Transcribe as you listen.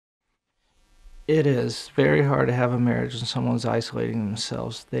It is very hard to have a marriage when someone's isolating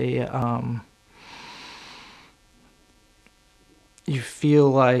themselves. You feel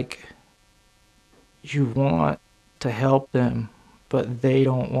like you want to help them, but they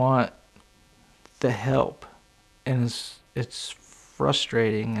don't want the help, and it's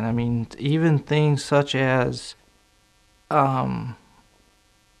frustrating. And I mean, even things such as um,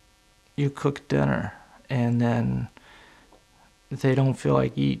 you cook dinner and then they don't feel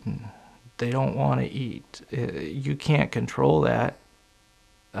like eating. They don't want to eat. You can't control that.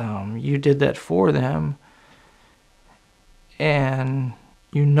 You did that for them, and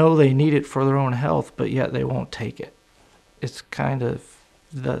you know they need it for their own health, but yet they won't take it. It's kind of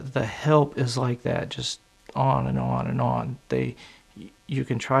the help is like that, just on and on and on. You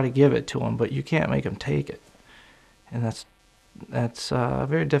can try to give it to them, but you can't make them take it, and that's a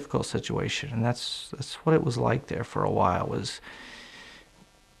very difficult situation, and that's what it was like there for a while. Was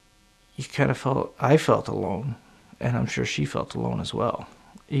you kind of felt I felt alone, and I'm sure she felt alone as well.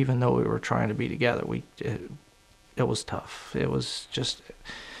 Even though we were trying to be together, it was tough. It was just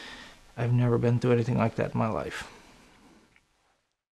I've never been through anything like that in my life.